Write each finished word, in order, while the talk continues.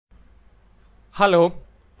Hello,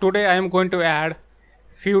 today I am going to add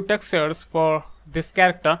few textures for this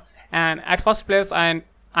character, and at first place I'm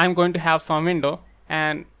going to have some window,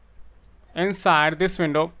 and inside this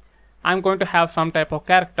window I'm going to have some type of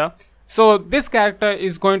character. So this character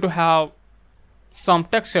is going to have some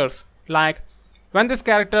textures, like when this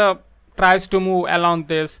character tries to move along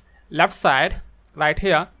this left side right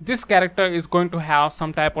here, this character is going to have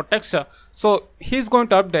some type of texture. So he's going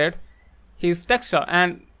to update his texture,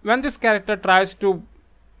 and when this character tries to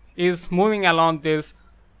is moving along this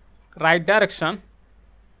right direction,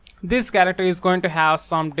 this character is going to have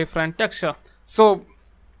some different texture. So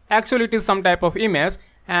actually it is some type of image,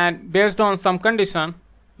 and based on some condition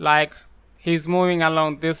like he's moving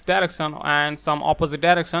along this direction and some opposite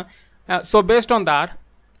direction, so based on that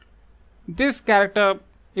this character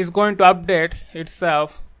is going to update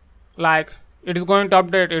itself, like it is going to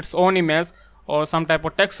update its own image or some type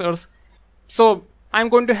of textures. So I'm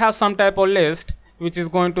going to have some type of list which is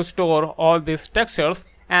going to store all these textures,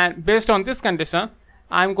 and based on this condition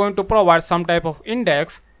I'm going to provide some type of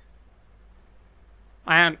index,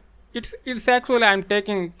 and it's actually I'm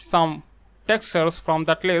taking some textures from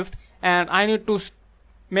that list and I need to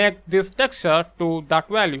make this texture to that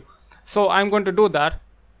value. So I'm going to do that,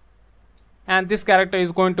 and this character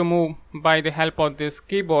is going to move by the help of this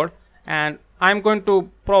keyboard, and I'm going to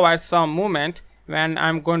provide some movement when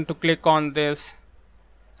I'm going to click on this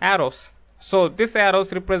arrows. So these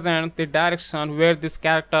arrows represent the direction where this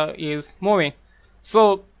character is moving.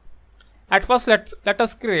 So at first let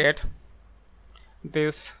us create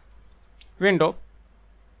this window.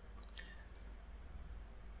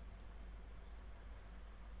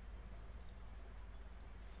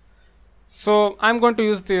 So I'm going to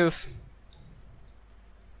use this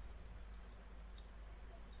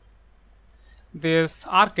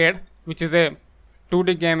arcade, which is a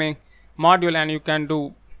 2D gaming module, and you can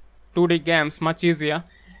do 2D games much easier.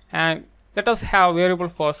 And let us have variable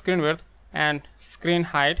for screen width and screen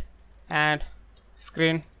height and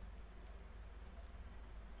screen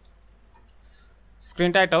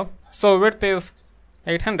title. So width is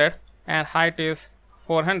 800 and height is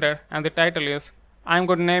 400, and the title is, I'm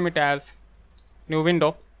going to name it as new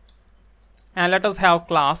window. And let us have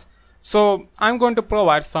class. So I'm going to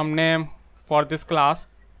provide some name for this class,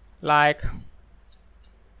 like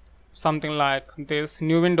something like this,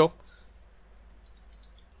 new window.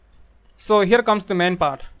 So here comes the main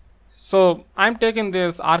part. So I'm taking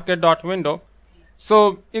this arcade.window.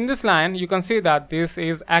 So in this line you can see that this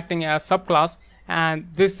is acting as subclass and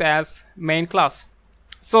this as main class.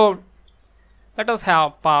 So let us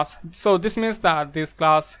have pass. So this means that this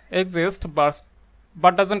class exists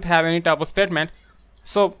but doesn't have any type of statement.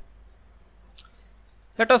 So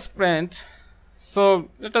let us print. So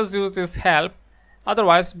let us use this help.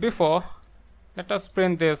 Otherwise, before, let us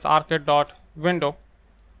print this arcade.window.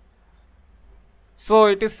 So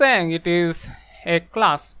it is saying it is a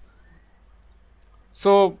class.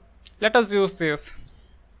 So let us use this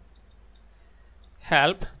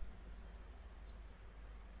help.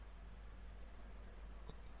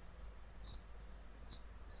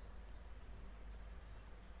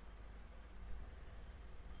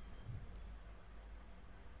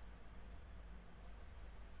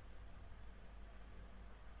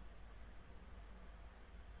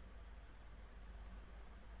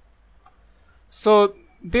 So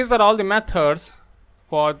these are all the methods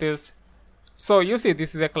for this. So you see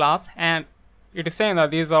this is a class and it is saying that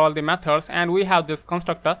these are all the methods, and we have this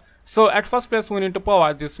constructor. So at first place we need to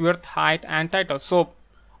provide this width, height and title. So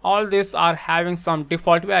all these are having some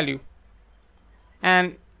default value,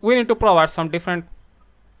 and we need to provide some different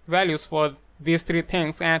values for these three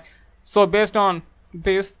things. And so based on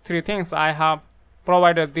these three things I have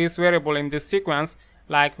provided this variable in this sequence,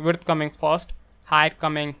 like width coming first, height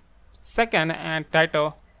coming second and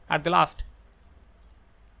title at the last.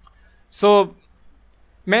 So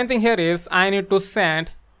main thing here is I need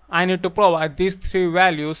to provide these three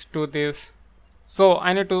values to this. So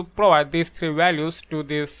I need to provide these three values to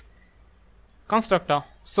this constructor.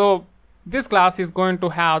 So this class is going to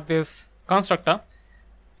have this constructor.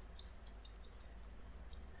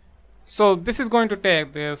 So this is going to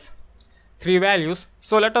take these three values.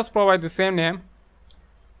 So let us provide the same name,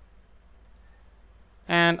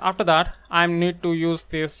 and after that I need to use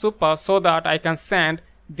this super so that I can send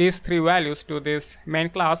these three values to this main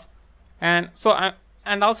class. And so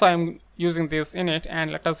also I'm using this init,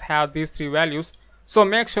 and let us have these three values. So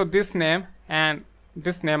make sure this name and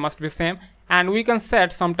this name must be same, and we can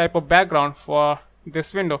set some type of background for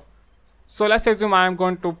this window. So let's assume I'm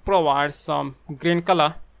going to provide some green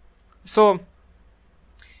color. So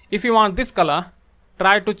if you want this color,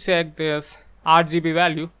 try to check this RGB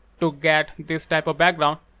value to get this type of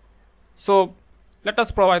background. So let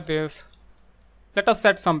us provide this. Let us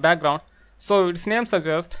set some background. So its name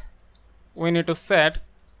suggests we need to set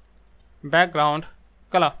background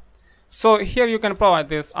color. So here you can provide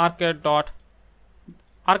this arcade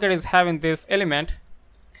is having this element,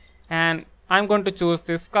 and I'm going to choose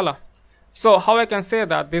this color. So how I can say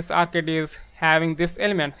that this arcade is having this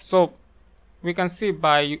element? So we can see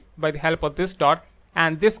by the help of this dot,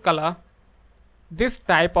 and this color, this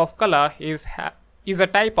type of color is a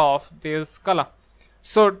type of this color.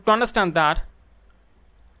 So to understand that,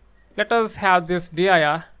 let us have this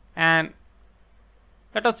dir, and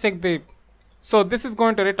let us check the. So this is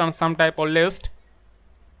going to return some type of list.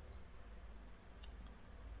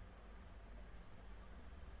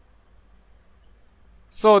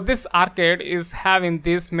 So this arcade is having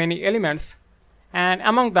these many elements, and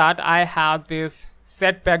among that I have this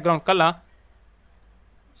set background color.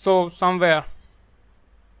 So somewhere,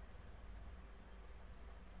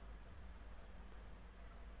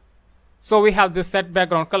 so we have this set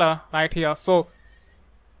background color right here. So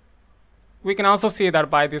we can also see that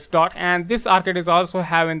by this dot, and this arcade is also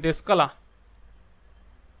having this color.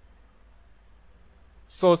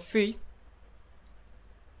 So C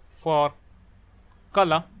for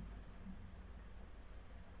color.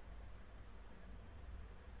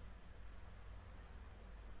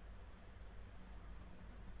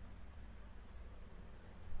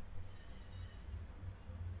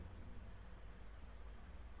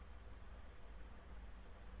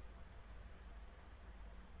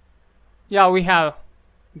 Yeah, we have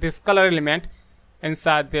this color element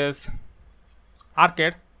inside this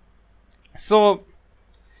arcade. So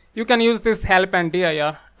you can use this help and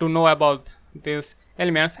dir to know about these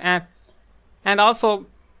elements, and also,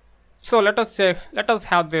 so let us check. Let us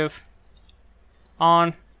have this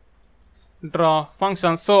on draw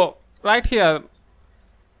function. So right here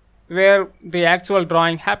where the actual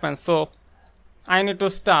drawing happens, so I need to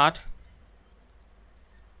start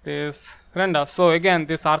this render. So again,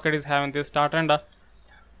 this arcade is having this start render.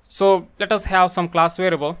 So let us have some class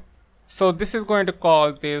variable. So this is going to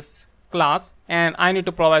call this class, and I need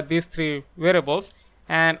to provide these three variables,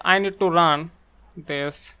 and I need to run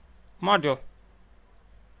this module.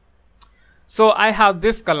 So I have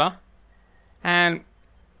this color, and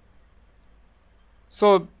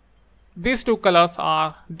so these two colors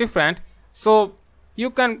are different. So you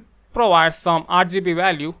can provide some RGB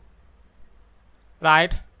value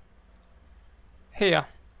right here.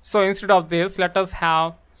 So instead of this, let us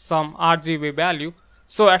have some RGB value.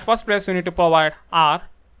 So at first place we need to provide R,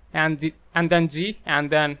 and then G, and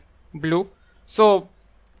then blue. So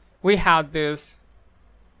we have this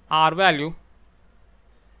R value.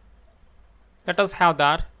 Let us have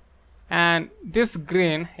that, and this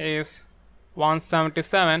green is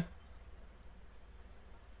 177,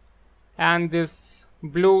 and this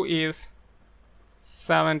blue is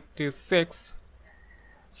 76.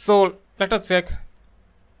 So let us check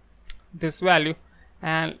this value,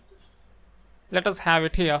 and let us have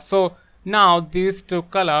it here. So now these two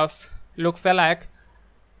colors looks alike.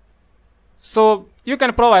 So you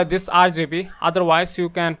can provide this RGB, otherwise you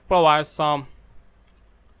can provide some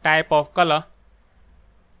type of color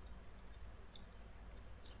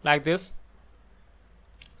like this.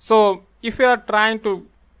 So if you are trying to,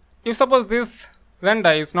 if suppose this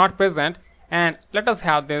render is not present, and let us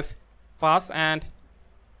have this pass, and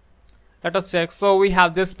let us check. So we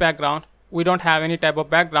have this background, we don't have any type of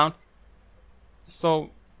background, so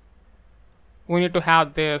we need to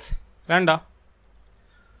have this render.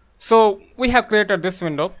 So we have created this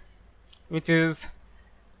window which is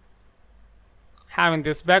having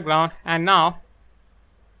this background, and now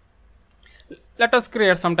let us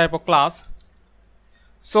create some type of class.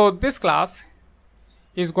 So this class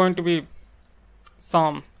is going to be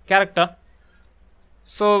some character.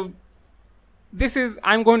 So this is,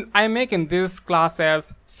 I'm making this class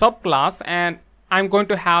as subclass, and I'm going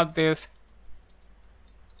to have this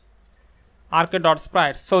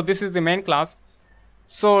arcade.Sprite. So this is the main class.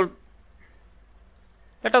 So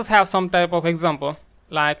let us have some type of example,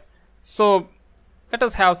 like, so let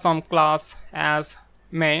us have some class as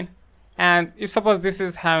main, and if suppose this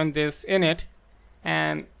is having this init,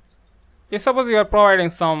 and if suppose you are providing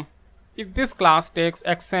some, if this class takes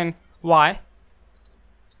x and y,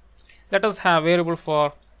 let us have variable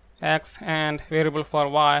for x and variable for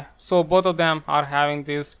y. So both of them are having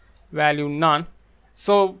this value none.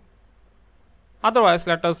 So otherwise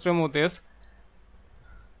let us remove this,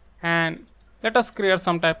 and let us create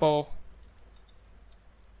some type of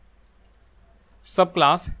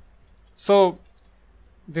subclass. So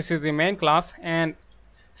this is the main class, and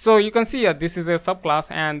so you can see here this is a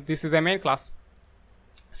subclass and this is a main class.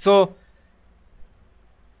 So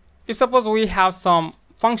if suppose we have some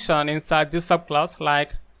function inside this subclass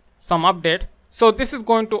like some update, so this is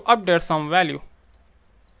going to update some value.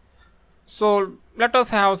 So let us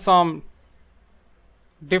have some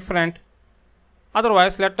different,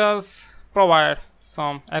 otherwise let us provide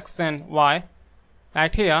some x and y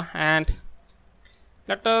right here, and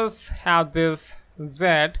let us have this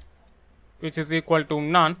z which is equal to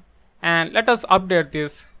none, and let us update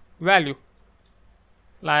this value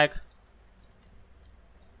like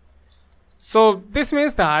so. This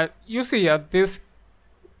means that you see here this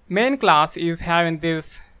main class is having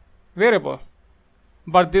this variable,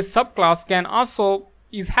 but this subclass can also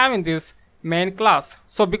is having this main class.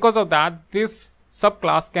 So because of that, this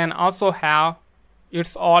subclass can also have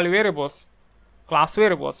its all variables, class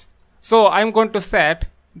variables. So I'm going to set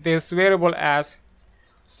this variable as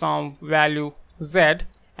some value z,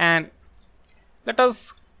 and let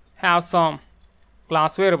us have some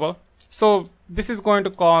class variable. So this is going to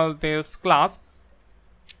call this class,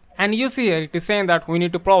 and you see here it is saying that we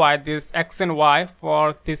need to provide this x and y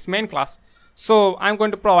for this main class. So I'm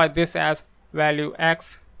going to provide this as value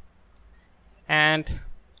x and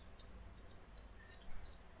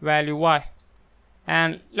value y,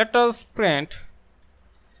 and let us print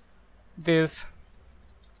this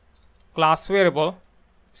class variable.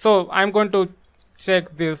 So I'm going to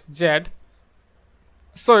check this z,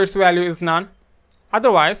 so its value is none.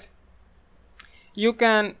 Otherwise you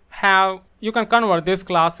can convert this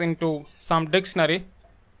class into some dictionary.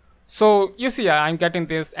 So you see I'm getting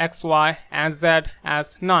this x, y and z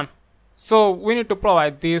as none. So we need to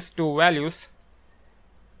provide these two values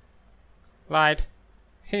right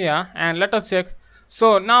here, and let us check.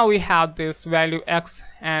 So now we have this value x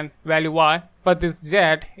and value y, but this z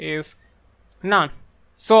is none.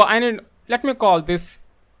 So let me call this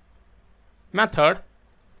method.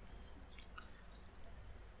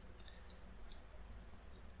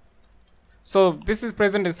 So this is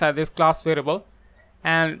present inside this class variable,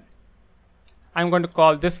 and I'm going to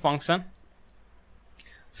call this function.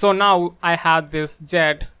 So now I have this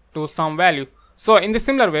z to some value. So in the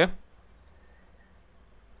similar way,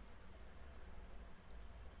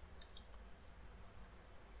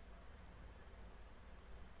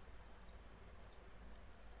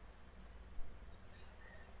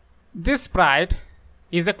 this sprite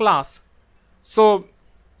is a class. So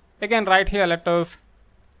again right here let us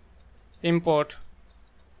import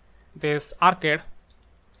this arcade,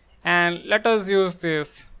 and let us use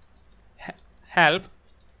this help,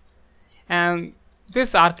 and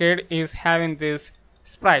this arcade is having this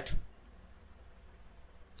sprite.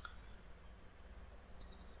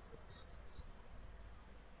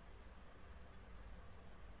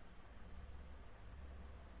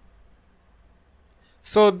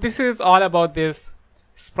 So this is all about this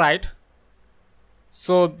sprite.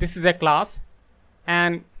 So this is a class,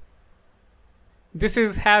 and this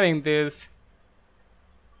is having this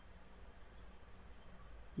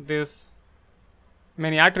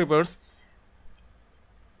many attributes.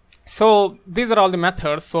 So these are all the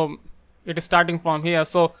methods. So it is starting from here.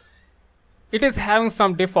 So it is having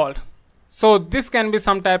some default. So this can be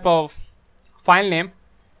some type of file name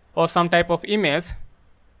or some type of image,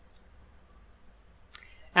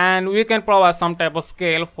 and we can provide some type of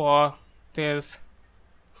scale for this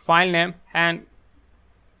file name. And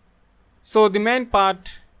so the main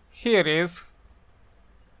part here is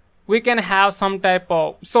we can have some type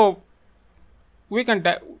of, so we can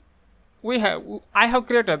I have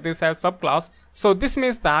created this as subclass. So this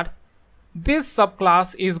means that this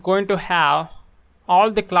subclass is going to have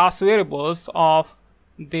all the class variables of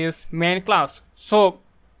this main class. So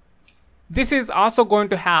this is also going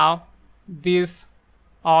to have these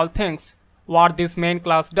all things what this main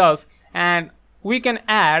class does, and we can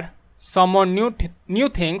add some more new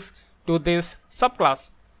things to this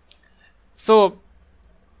subclass. So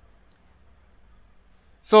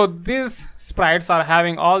these sprites are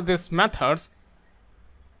having all these methods,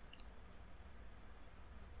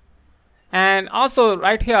 and also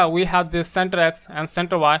right here we have this center x and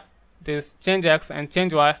center y, this change x and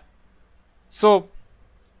change y. So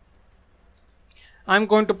I'm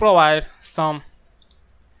going to provide some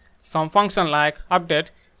function like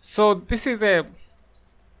update. So this is a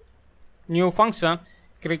new function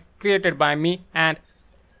created by me, and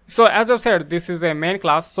so as I've said, this is a main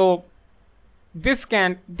class. So this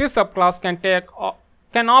subclass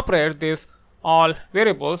can operate this all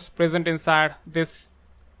variables present inside this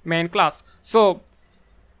main class. So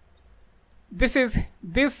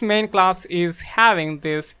this main class is having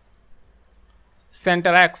this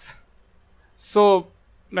center x. So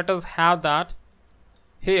let us have that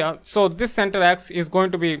here. So this center x is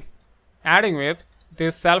going to be adding with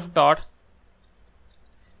this self dot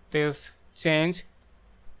this change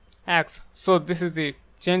x. So this is the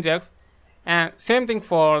change x, and same thing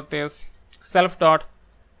for this self dot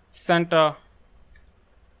center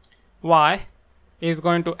y is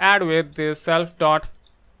going to add with this self dot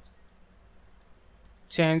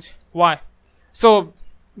change y. So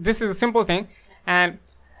this is a simple thing, and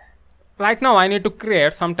right now I need to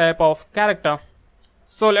create some type of character.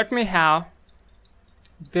 So let me have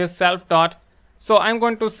this self dot, so I'm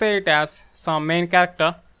going to say it as some main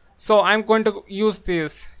character. So I'm going to use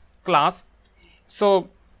this class. So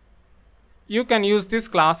you can use this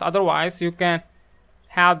class, otherwise you can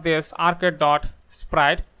have this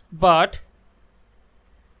arcade.Sprite, but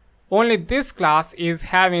only this class is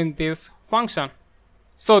having this function.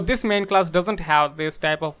 So this main class doesn't have this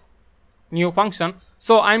type of new function,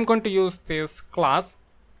 so I'm going to use this class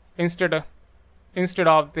instead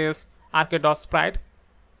of this arcade.Sprite.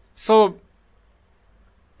 So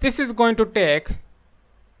this is going to take,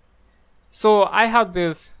 so I have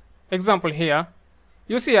this example here.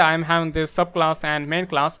 You see I'm having this subclass and main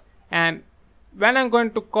class, and when I'm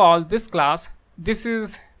going to call this class, this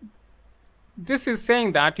is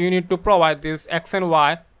saying that you need to provide this x and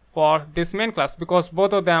y for this main class, because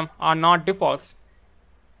both of them are not defaults.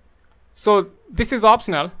 So this is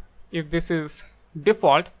optional if this is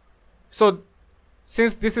default. So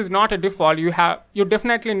since this is not a default, you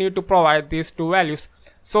definitely need to provide these two values.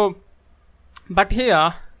 So but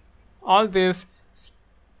here all this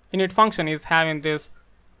init function is having this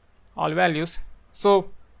all values. So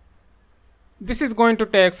this is going to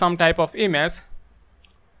take some type of image.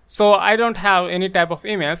 So I don't have any type of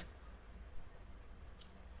image.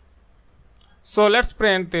 So let's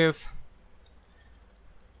print this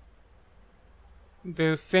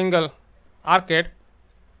single arcade.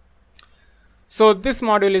 So this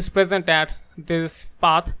module is present at this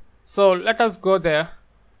path. So let us go there.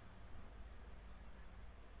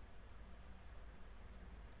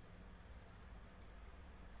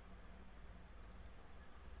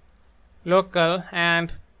 Local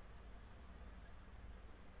and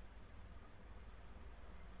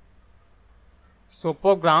so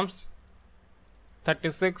programs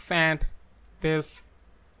 36 and this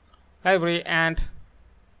library, and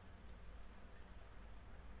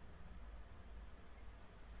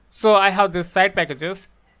so I have this side packages,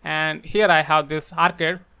 and here I have this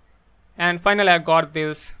arcade, and finally I got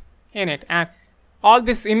this init, and all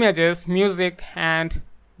these images, music and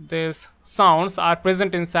these sounds are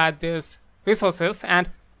present inside these resources. And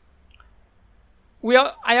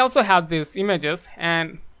I also have these images,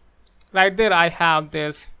 and right there I have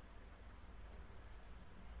this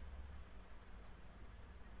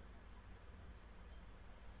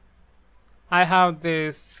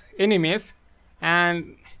enemies,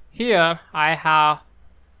 and here I have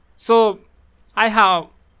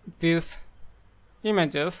these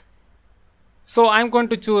images. So I'm going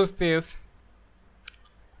to choose this,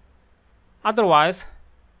 otherwise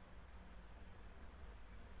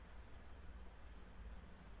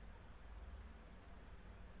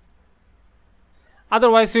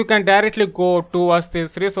you can directly go towards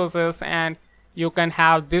these resources, and you can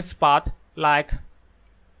have this path like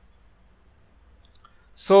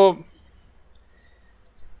so.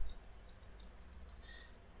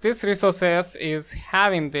 This resources is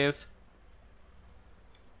having this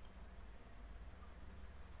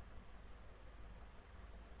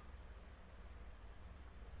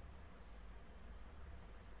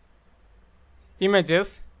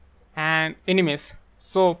images and enemies.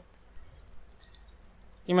 So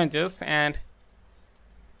images and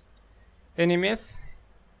enemies.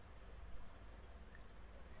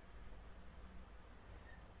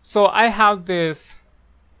 So I have this.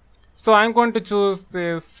 So I'm going to choose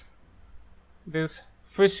this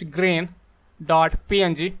fish green dot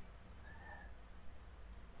png.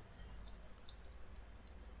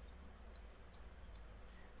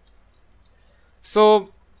 So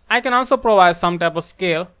I can also provide some type of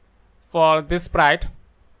scale for this sprite.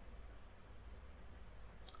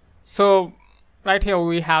 So right here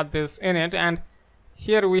we have this init, and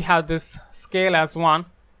here we have this scale as 1.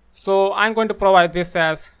 So I'm going to provide this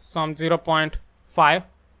as some 0.5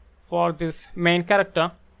 for this main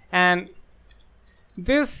character, and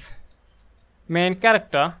this main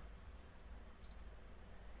character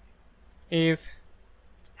is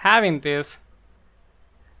having this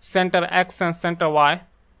center x and center y.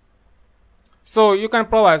 So you can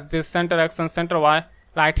provide this center x and center y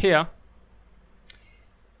right here.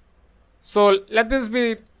 So let this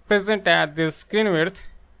be present at this screen width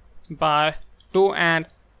by 2, and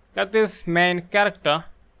let this main character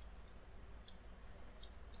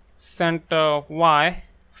center y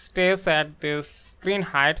stays at this screen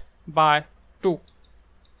height by 2.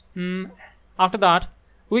 After that,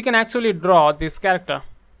 we can actually draw this character.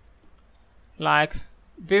 Like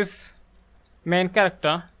this main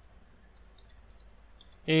character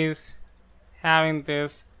is having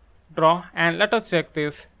this draw, and let us check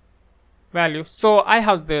this value. So I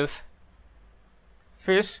have this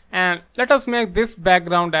fish, and let us make this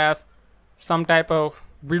background as some type of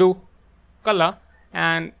blue color,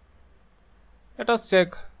 and let us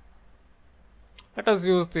check, let us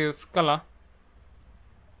use this color.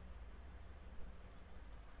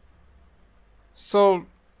 So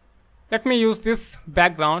let me use this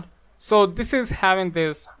background. So this is having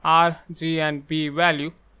this R, G and B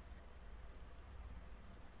value.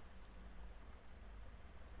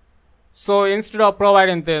 So instead of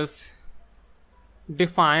providing this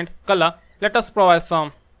defined color, let us provide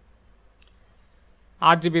some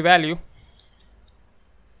RGB value.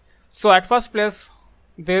 So at first place,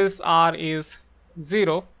 this R is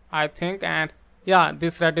 0, I think, and yeah,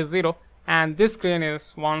 this red is 0, and this green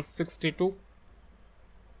is 162,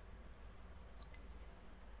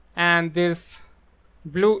 and this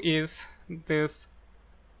blue is this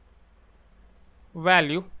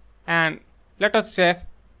value. And let us check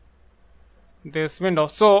this window.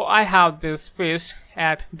 So I have this fish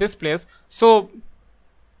at this place, so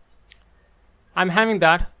I'm having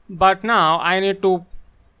that, but now I need to,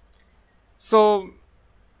 so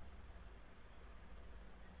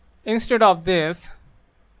instead of this,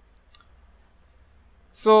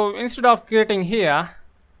 so instead of creating here,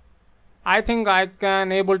 I think I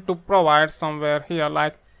can able to provide somewhere here,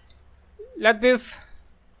 like let this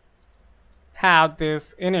have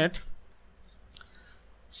this in it.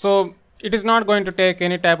 So it is not going to take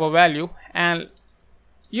any type of value, and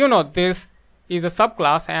you know this is a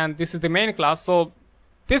subclass and this is the main class, so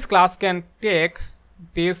this class can take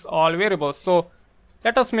these all variables. So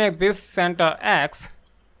let us make this center x,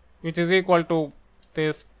 which is equal to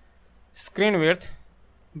this screen width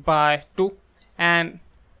by 2, and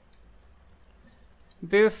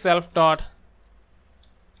this self dot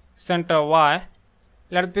center y,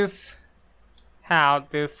 let this have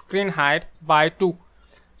this screen height by 2.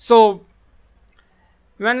 So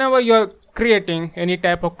whenever you're creating any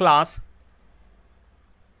type of class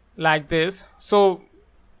like this, so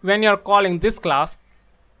when you're calling this class,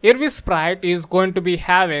 every sprite is going to be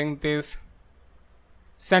having this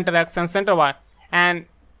center x and center y, and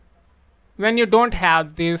when you don't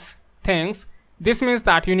have these things, this means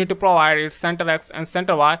that you need to provide its center x and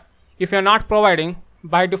center y. If you're not providing,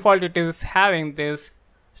 by default it is having this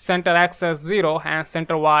center x as 0 and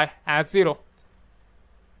center y as 0.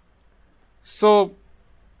 So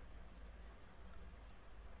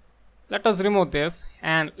let us remove this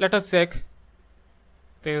and let us check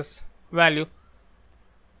this value.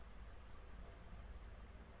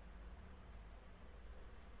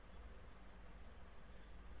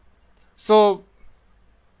 So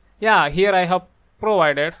yeah, here I have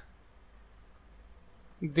provided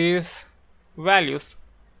these values.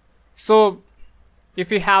 So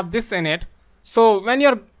if you have this in it, so when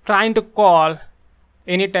you're trying to call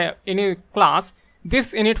any class,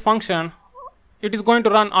 this init function, it is going to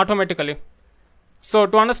run automatically. So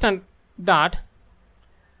to understand that,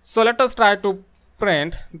 so let us try to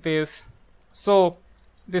print this. So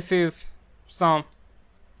this is some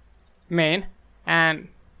main, and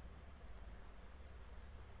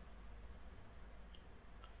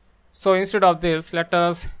so instead of this, let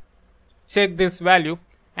us check this value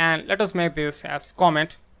and let us make this as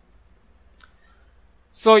comment.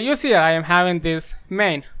 So you see I am having this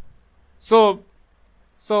main. So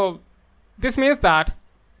this means that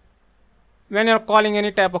when you're calling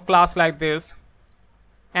any type of class like this,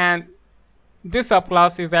 and this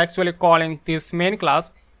subclass is actually calling this main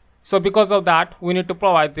class, so because of that we need to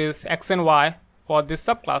provide this x and y for this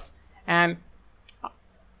subclass, and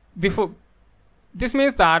before this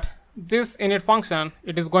means that this init function,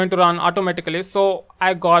 it is going to run automatically. So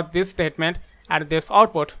I got this statement at this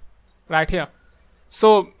output right here.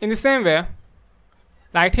 So in the same way,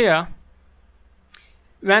 right here,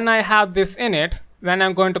 when I have this init, when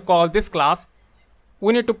I'm going to call this class,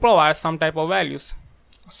 we need to provide some type of values.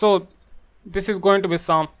 So this is going to be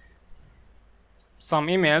some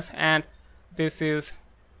image, and this is,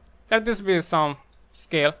 let this be some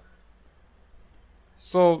scale.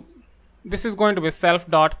 So this is going to be self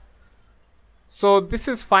dot, so this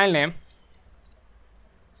is file name.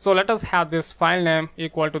 So let us have this file name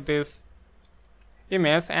equal to this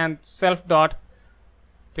image, and self dot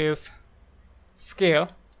this scale.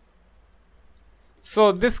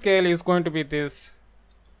 So this scale is going to be this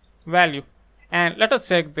value, and let us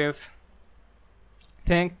check this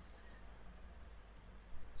thing.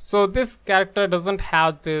 So this character doesn't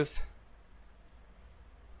have this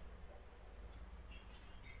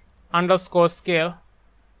underscore scale.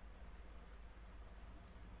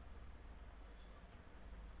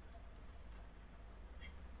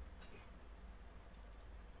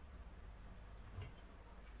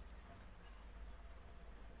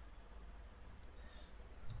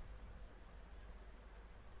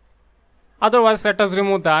 Otherwise, let us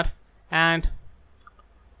remove that, and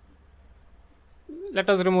let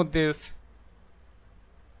us remove this.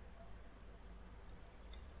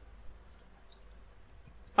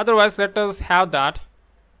 Otherwise, let us have that.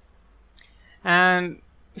 And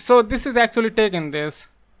so this is actually taking this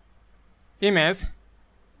image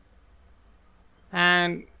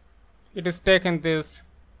and it is taking this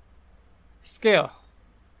scale.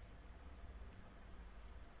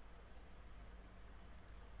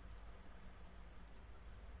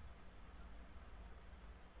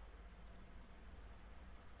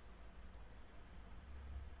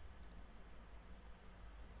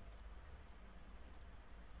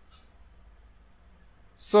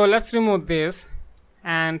 So let's remove this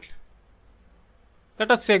and let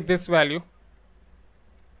us check this value.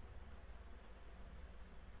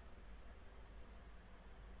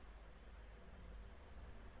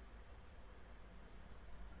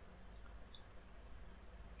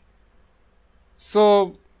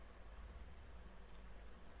 So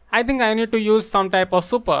I think I need to use some type of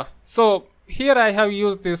super. So here I have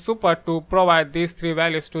used this super to provide these three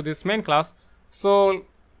values to this main class. So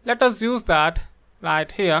let us use that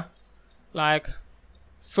right here, like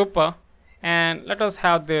super, and let us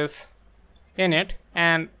have this init,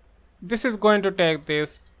 and this is going to take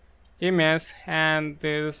this image and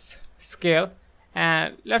this scale,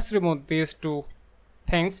 and let's remove these two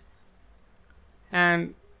things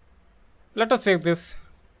and let us check this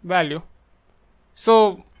value.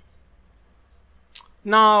 So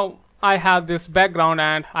now I have this background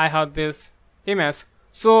and I have this image.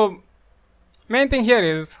 So main thing here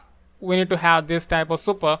is we need to have this type of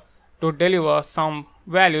super to deliver some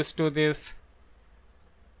values to this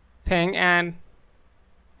thing, and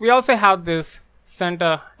we also have this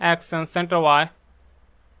center x and center y.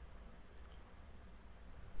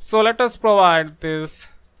 So let us provide this.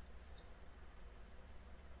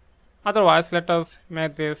 Otherwise, let us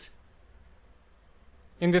make this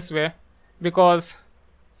in this way, because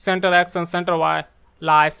center x and center y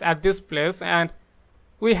lies at this place and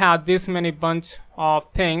we have this many bunch of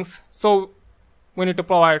things, so we need to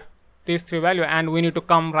provide these three values and we need to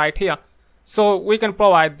come right here. So we can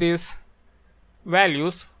provide these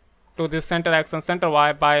values to this center x and center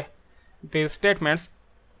y by these statements.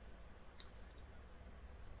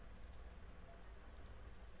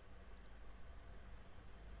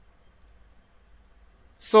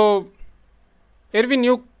 So every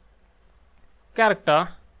new character,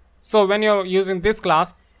 so when you're using this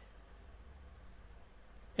class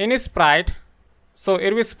any sprite, so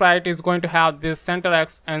every sprite is going to have this center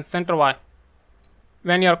x and center y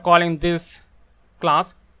when you're calling this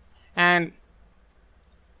class, and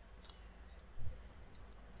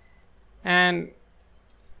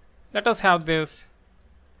let us have this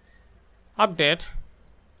update.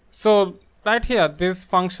 So right here this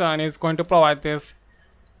function is going to provide this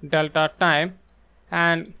delta time,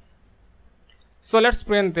 and so let's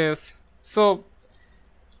print this. So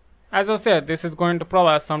as I said, this is going to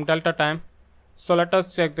provide some delta time, so let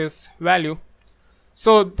us check this value.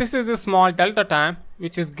 So this is a small delta time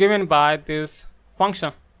which is given by this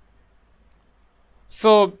function.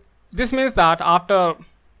 So this means that after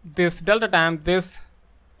this delta time this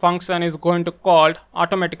function is going to called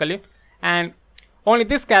automatically, and only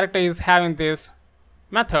this character is having this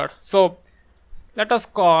method. So let us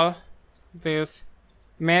call this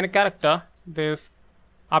main character this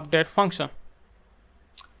update function.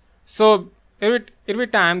 So every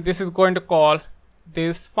time this is going to call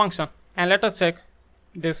this function, and let us check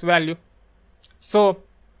this value. So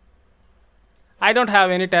I don't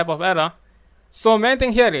have any type of error. So main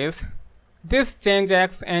thing here is this change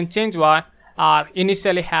x and change y are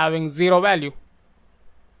initially having 0 value.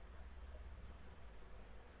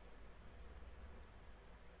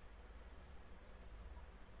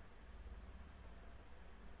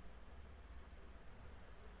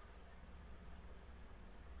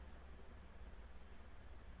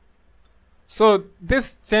 So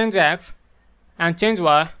this change x and change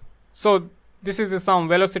y, so this is some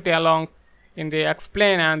velocity along in the x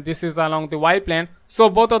plane and this is along the y plane. So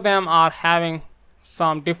both of them are having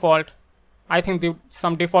some default, I think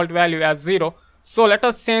some default value as 0. So let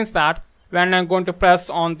us change that when I'm going to press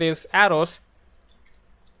on these arrows.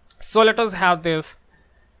 So let us have this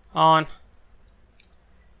on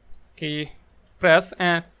key press,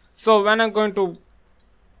 and so when I'm going to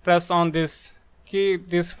press on this key,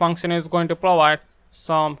 this function is going to provide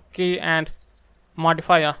some key and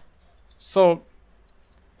modifier. So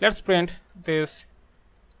let's print this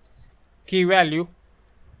key value.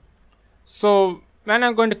 So when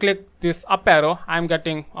I'm going to click this up arrow, I'm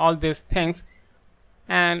getting all these things,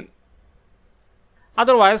 and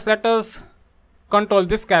otherwise let us control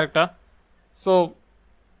this character. So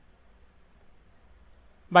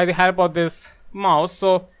by the help of this mouse,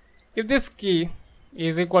 so if this key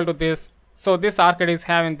is equal to this, so this arcade is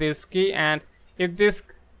having this key, and if this,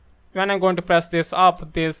 when I'm going to press this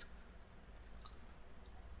up, this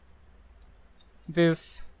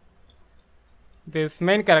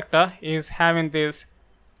main character is having this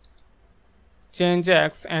change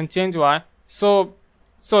x and change y. So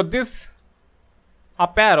this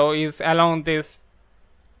up arrow is along this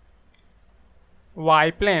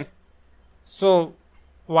y plane, so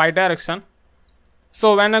y direction.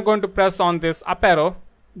 So when I'm going to press on this up arrow,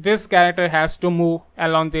 this character has to move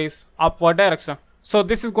along this upward direction. So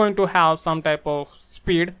this is going to have some type of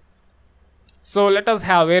speed. So let us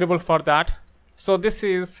have variable for that. So this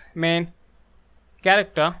is main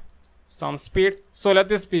character, some speed. So let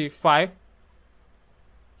this be 5.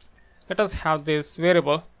 Let us have this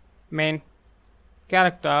variable main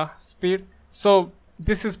character speed. So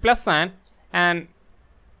this is plus sign, and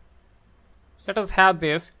let us have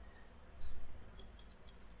this.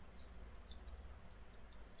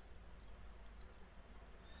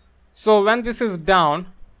 So when this is down,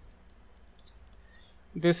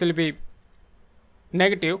 this will be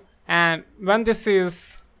negative, and when this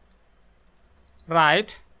is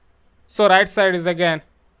right, so right side is again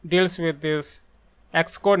deals with this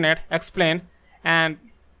x coordinate, x plane, and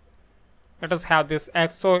let us have this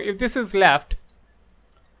x. So if this is left,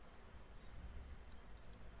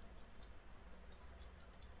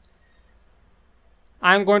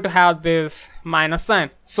 I'm going to have this minus sign.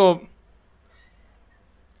 So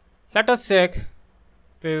let us check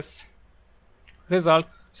this result.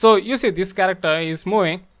 So you see this character is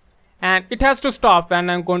moving, and it has to stop when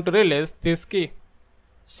I'm going to release this key.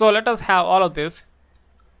 So let us have all of this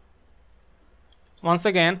once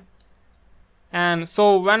again, and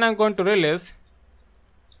so when I'm going to release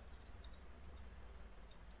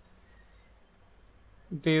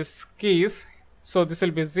these keys, so this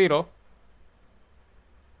will be 0.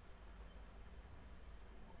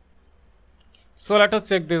 So let us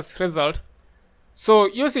check this result. So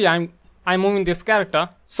you see I'm moving this character.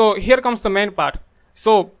 So here comes the main part.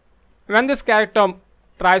 So when this character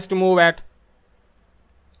tries to move at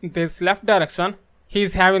this left direction, he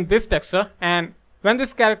is having this texture, and when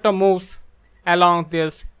this character moves along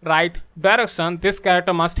this right direction, this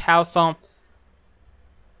character must have some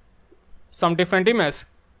different image.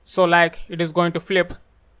 So like it is going to flip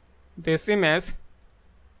this image.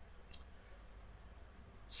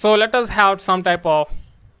 So let us have some type of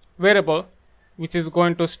variable which is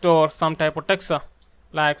going to store some type of texture,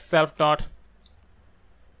 like self.texts.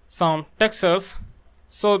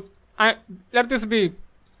 So let this be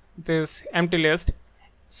this empty list.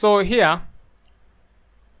 So here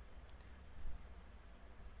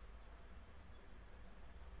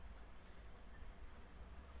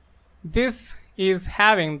this is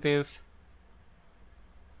having this.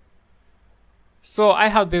 So I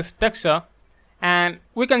have this texture, and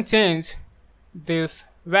we can change this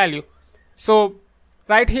value. So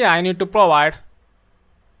right here I need to provide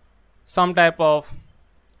some type of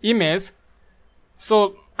image.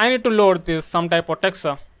 So I need to load this some type of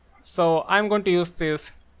texture. So I'm going to use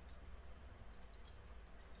this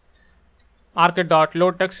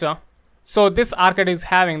arcade.load texture. So this arcade is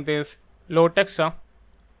having this load texture.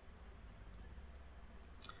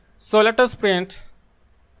 So let us print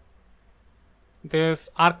this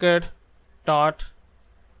arcade.load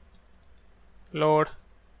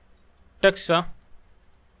texture,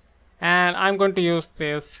 and I'm going to use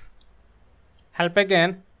this help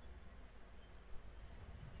again.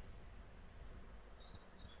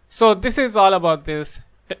 So this is all about this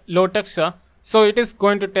load texture. So it is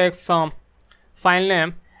going to take some file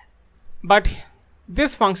name, but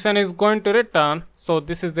this function is going to return, so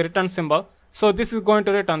this is the return symbol. So this is going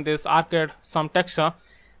to return this arcade some texture.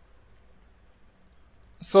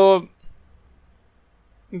 So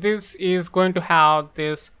this is going to have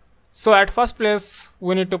this. So at first place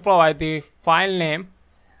we need to provide the file name.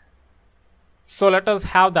 So let us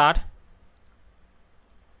have that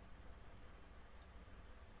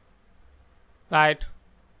right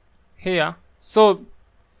here. So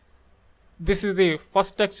this is the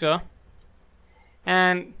first texture,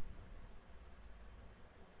 and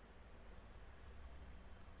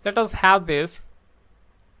let us have this.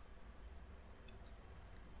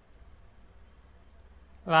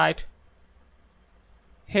 right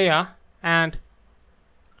here. And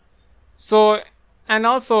so, and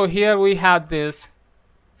also here we have this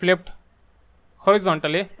flipped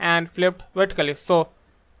horizontally and flipped vertically. So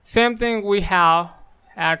same thing we have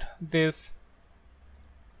at this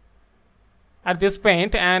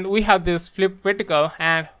paint, and we have this flip vertical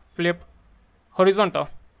and flip horizontal.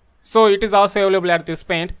 So it is also available at this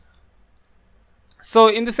paint. So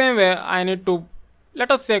in the same way, I need to,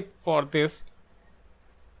 let us check for this.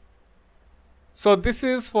 So this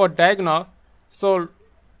is for diagonal. So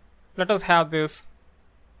let us have this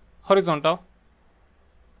horizontal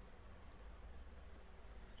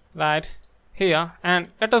right here, and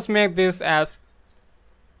let us make this as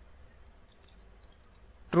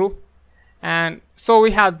true. And so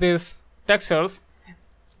we have these textures.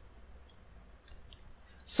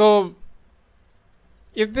 So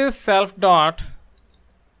if this self dot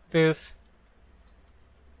this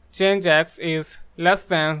change x is less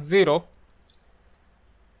than 0,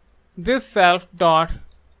 this self dot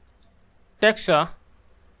texture,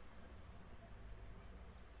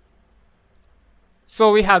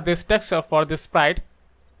 so we have this texture for this sprite.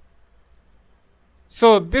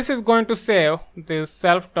 So this is going to save this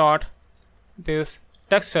self dot this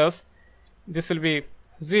textures, this will be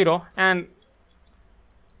 0, and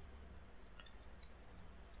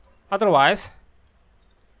otherwise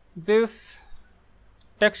this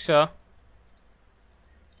texture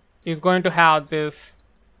is going to have this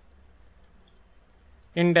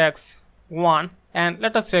index 1, and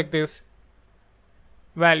let us check this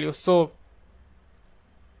value. So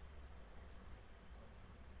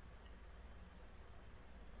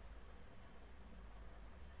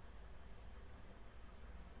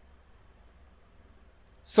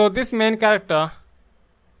this main character,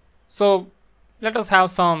 so let us have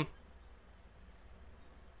some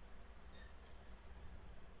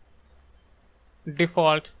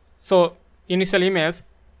default, so initial image.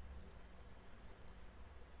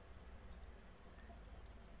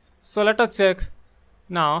 So let us check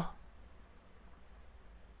now.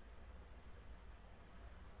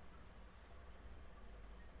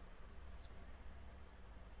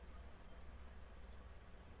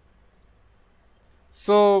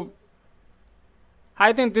 So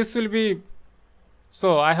I think this will be,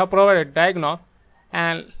 so I have provided diagonal,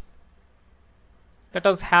 and let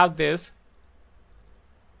us have this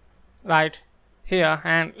right here,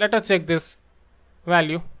 and let us check this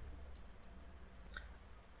value.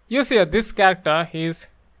 You see this character is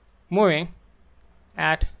moving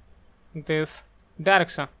at this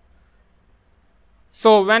direction.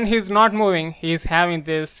 So when he is not moving, he is having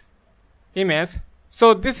this image.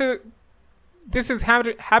 So this is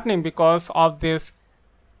happening because of this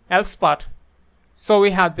else part. So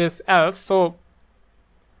we have this else. So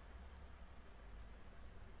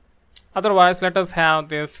otherwise let us have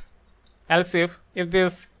this else if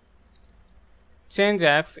this change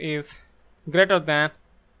x is greater than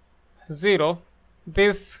 0,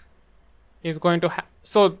 this is going to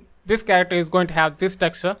so this character is going to have this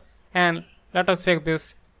texture. And let us check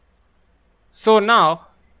this. So now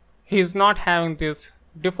he is not having this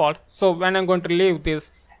default. So when I'm going to leave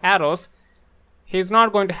these arrows, he is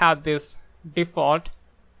not going to have this default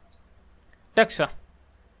texture.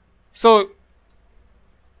 So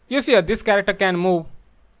you see this character can move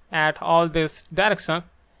at all this direction,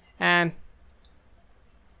 and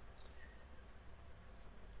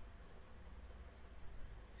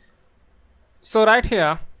so right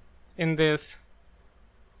here in this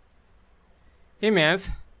image,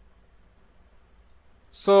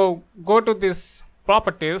 so go to this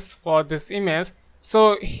properties for this image.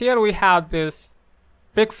 So here we have this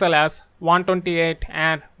pixel as 128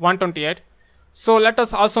 and 128. So let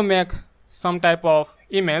us also make some type of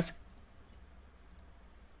image.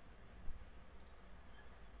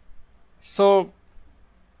 So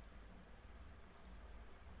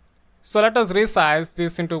let us resize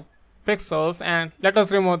this into pixels, and let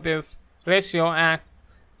us remove this ratio, and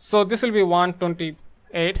so this will be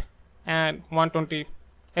 128 and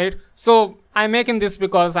 128. So I'm making this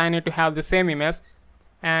because I need to have the same image,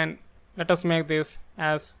 and let us make this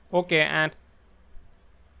as okay. And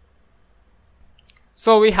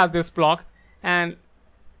so we have this block, and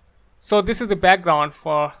so this is the background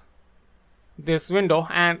for this window,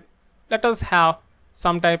 and let us have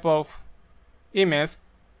some type of image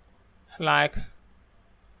like,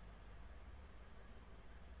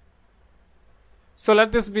 so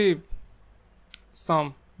let this be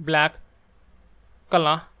some black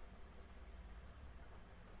color.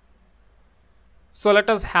 So let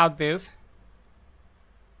us have this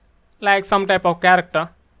like some type of character,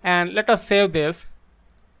 and let us save this.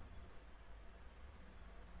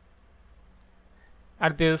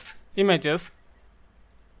 at these images.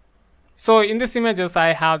 So in these images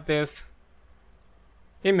I have this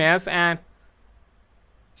image, and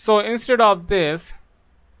so instead of this,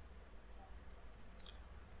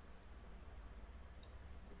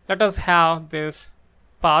 let us have this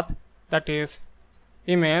path, that is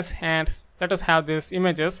image, and let us have these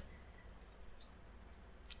images.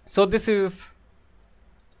 So this is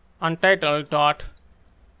untitled dot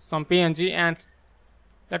some png, and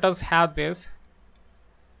let us have this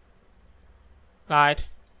right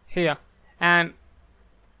here, and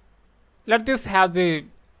let this have the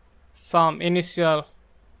some initial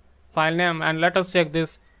file name, and let us check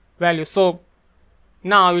this value. So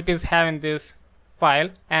now it is having this file,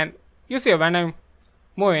 and you see when I'm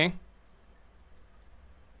moving,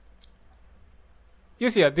 you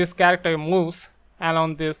see this character moves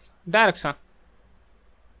along this direction.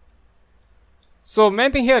 So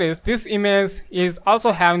main thing here is this image is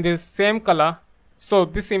also having this same color. So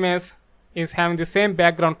this image is having the same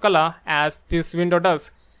background color as this window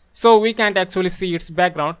does. So we can't actually see its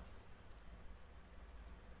background.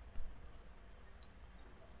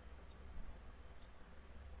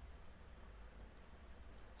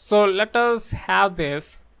 So let us have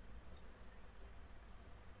this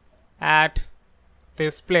at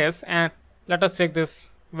this place, and let us check this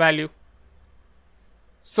value.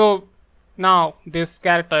 So now this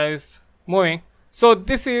character is moving. So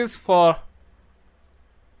this is for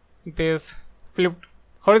this flipped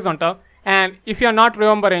horizontal, and if you are not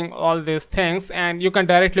remembering all these things, and you can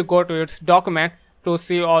directly go to its document to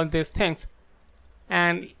see all these things.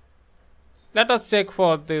 And let us check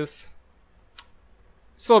for this.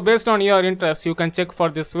 So based on your interest, you can check for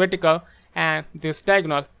this vertical and this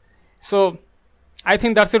diagonal. So I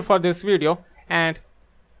think that's it for this video, and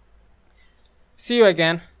see you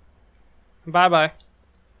again. Bye bye.